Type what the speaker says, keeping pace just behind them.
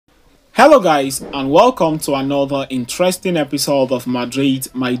Hello guys, and welcome to another interesting episode of Madrid,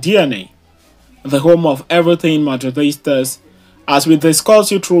 my DNA, the home of everything Madridistas, as we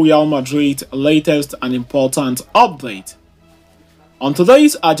discuss you through Real Madrid's latest and important update. On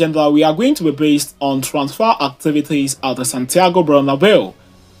today's agenda, we are going to be based on transfer activities at the Santiago Bernabeu,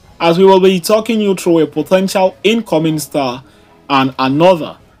 as we will be talking you through a potential incoming star and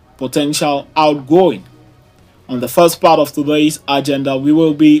another potential outgoing. On the first part of today's agenda, we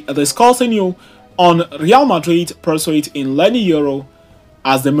will be discussing you on Real Madrid pursuit in Leny Yoro,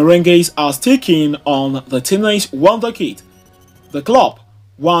 as the Merengues are still keen on the teenage wonderkid. The club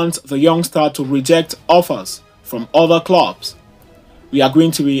wants the youngster to reject offers from other clubs. We are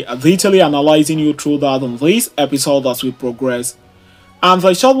going to be detailing analyzing you through that on this episode as we progress. And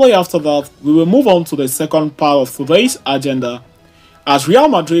then shortly after that, we will move on to the second part of today's agenda, as Real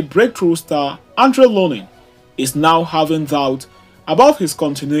Madrid breakthrough star Lunin is now having doubt about his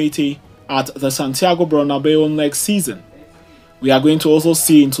continuity at the Santiago Bernabeu next season. We are going to also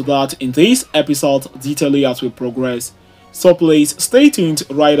see into that in this episode detailing as we progress, so please stay tuned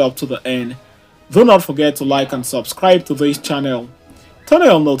right up to the end. Do not forget to like and subscribe to this channel. Turn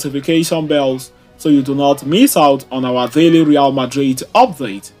on notification bells so you do not miss out on our daily Real Madrid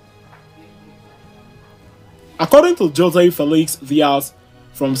update. According to Jose Felix Diaz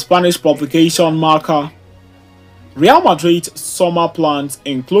from Spanish publication Marca, Real Madrid's summer plans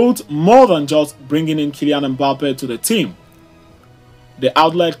include more than just bringing in Kylian Mbappe to the team. The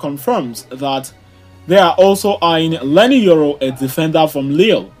outlet confirms that they are also eyeing Leny Yoro, a defender from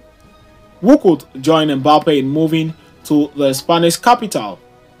Lille, who could join Mbappe in moving to the Spanish capital.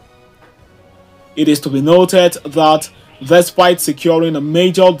 It is to be noted that despite securing a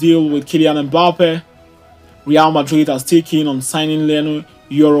major deal with Kylian Mbappe, Real Madrid are still keen on signing Leny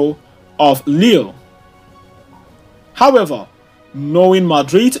Yoro of Lille. However, knowing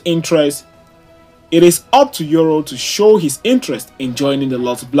Madrid's interest, it is up to Yoro to show his interest in joining the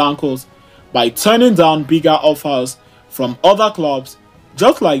Los Blancos by turning down bigger offers from other clubs,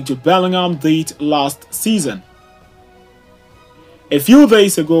 just like Jude Bellingham did last season. A few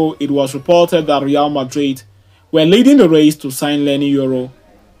days ago, it was reported that Real Madrid were leading the race to sign Leny Yoro,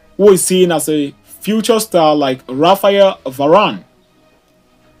 who is seen as a future star like Rafael Varane.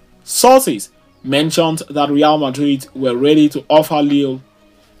 Sources mentioned that Real Madrid were ready to offer Lille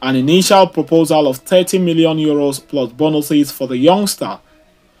an initial proposal of 30 million euros plus bonuses for the youngster,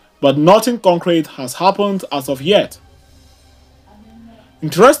 but nothing concrete has happened as of yet.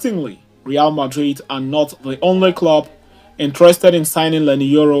 Interestingly, Real Madrid are not the only club interested in signing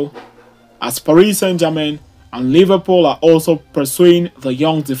Leny Yoro, as Paris Saint-Germain and Liverpool are also pursuing the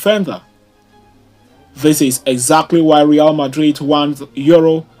young defender. This is exactly why Real Madrid wants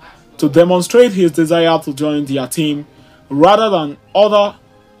Yoro to demonstrate his desire to join their team rather than other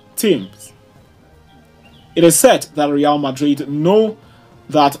teams. It is said that Real Madrid know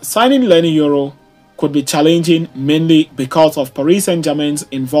that signing Leny Yoro could be challenging, mainly because of Paris Saint-Germain's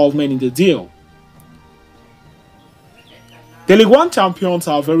involvement in the deal. The Ligue 1 champions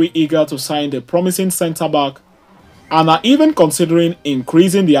are very eager to sign the promising centre-back and are even considering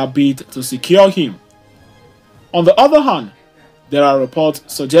increasing their bid to secure him. On the other hand, there are reports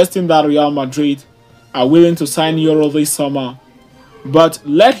suggesting that Real Madrid are willing to sign Yoro this summer, but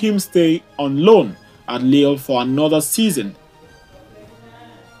let him stay on loan at Lille for another season.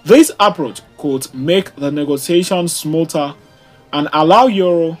 This approach could make the negotiations smoother and allow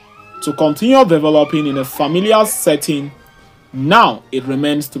Yoro to continue developing in a familiar setting. Now it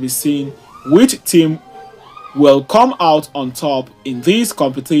remains to be seen which team will come out on top in this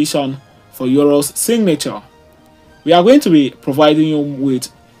competition for Yoro's signature. We are going to be providing you with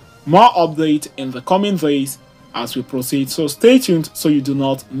more updates in the coming days as we proceed, so stay tuned so you do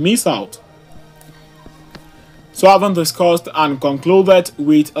not miss out. So having discussed and concluded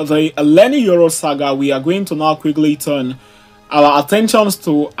with the Leny Yoro saga, we are going to now quickly turn our attentions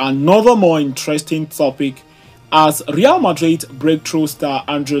to another more interesting topic, as Real Madrid breakthrough star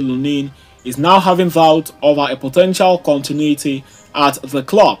Lunin is now having doubt over a potential continuity at the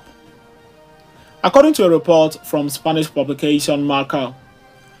club. According to a report from Spanish publication Marca,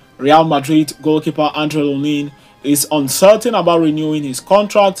 Real Madrid goalkeeper Lunin is uncertain about renewing his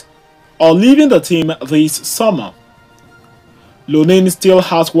contract or leaving the team this summer. Lunin still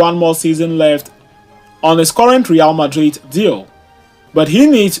has one more season left on his current Real Madrid deal, but he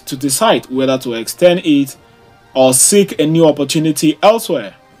needs to decide whether to extend it or seek a new opportunity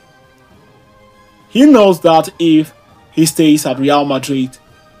elsewhere. He knows that if he stays at Real Madrid,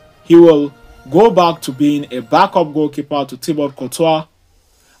 he will go back to being a backup goalkeeper to Thibaut Courtois,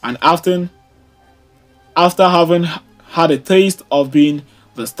 and after having had a taste of being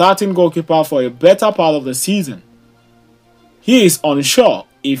the starting goalkeeper for a better part of the season. He is unsure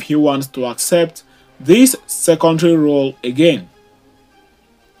if he wants to accept this secondary role again.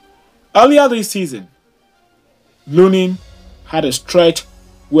 Earlier this season, Lunin had a stretch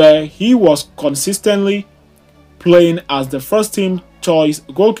where he was consistently playing as the first team choice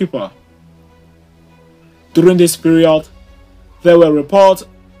goalkeeper. During this period, there were reports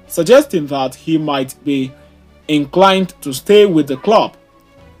suggesting that he might be inclined to stay with the club,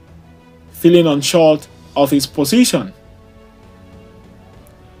 feeling unsure of his position.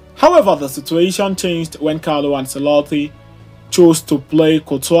 However, the situation changed when Carlo Ancelotti chose to play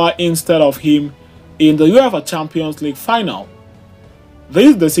Courtois instead of him in the UEFA Champions League final.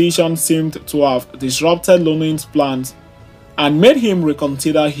 This decision seemed to have disrupted Lunin's plans and made him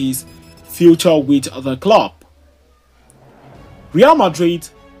reconsider his future with the club. Real Madrid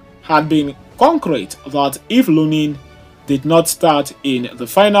had been concrete that if Lunin did not start in the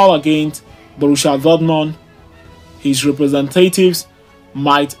final against Borussia Dortmund, his representatives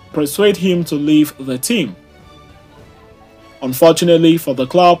might persuade him to leave the team. Unfortunately for the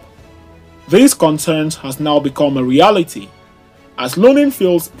club, this concern has now become a reality, as Lunin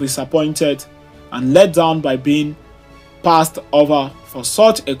feels disappointed and let down by being passed over for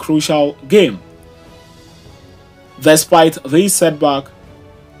such a crucial game. Despite this setback,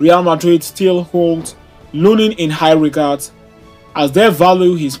 Real Madrid still holds Lunin in high regard as they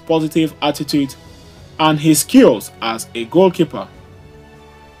value his positive attitude and his skills as a goalkeeper.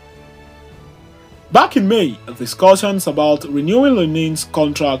 Back in May, discussions about renewing Lunin's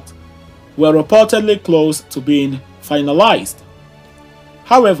contract were reportedly close to being finalized.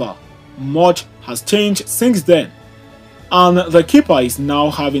 However, much has changed since then, and the keeper is now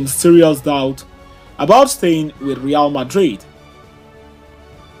having serious doubt about staying with Real Madrid.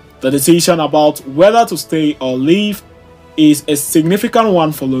 The decision about whether to stay or leave is a significant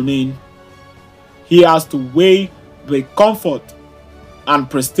one for Lunin. He has to weigh the comfort and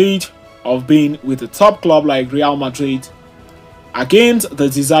prestige of being with a top club like Real Madrid against the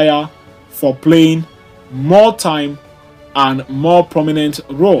desire for playing more time and more prominent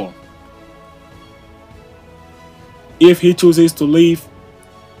role. If he chooses to leave,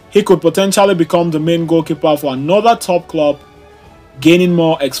 he could potentially become the main goalkeeper for another top club, gaining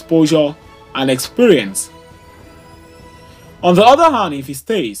more exposure and experience. On the other hand, if he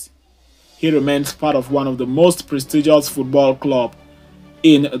stays, he remains part of one of the most prestigious football clubs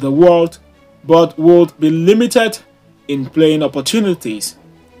in the world, but would be limited in playing opportunities.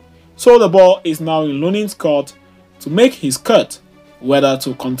 So the ball is now in Lunin's court to make his cut, whether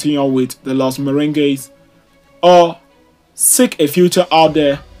to continue with the Los Merengues or seek a future out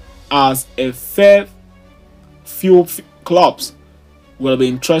there, as a fair few clubs will be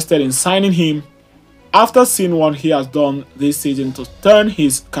interested in signing him after seeing what he has done this season to turn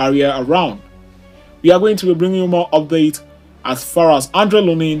his career around. We are going to be bringing you more updates as far as Andre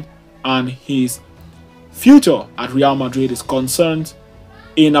Lunin and his future at Real Madrid is concerned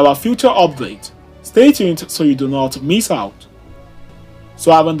in our future update. Stay tuned so you do not miss out.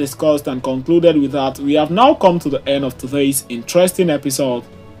 So having discussed and concluded with that, we have now come to the end of today's interesting episode.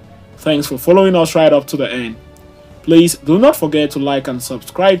 Thanks for following us right up to the end. Please do not forget to like and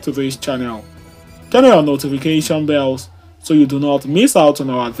subscribe to this channel. Turn on your notification bells so you do not miss out on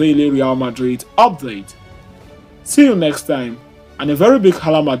our daily Real Madrid update. See you next time, and a very big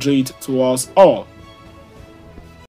Hala Madrid to us all.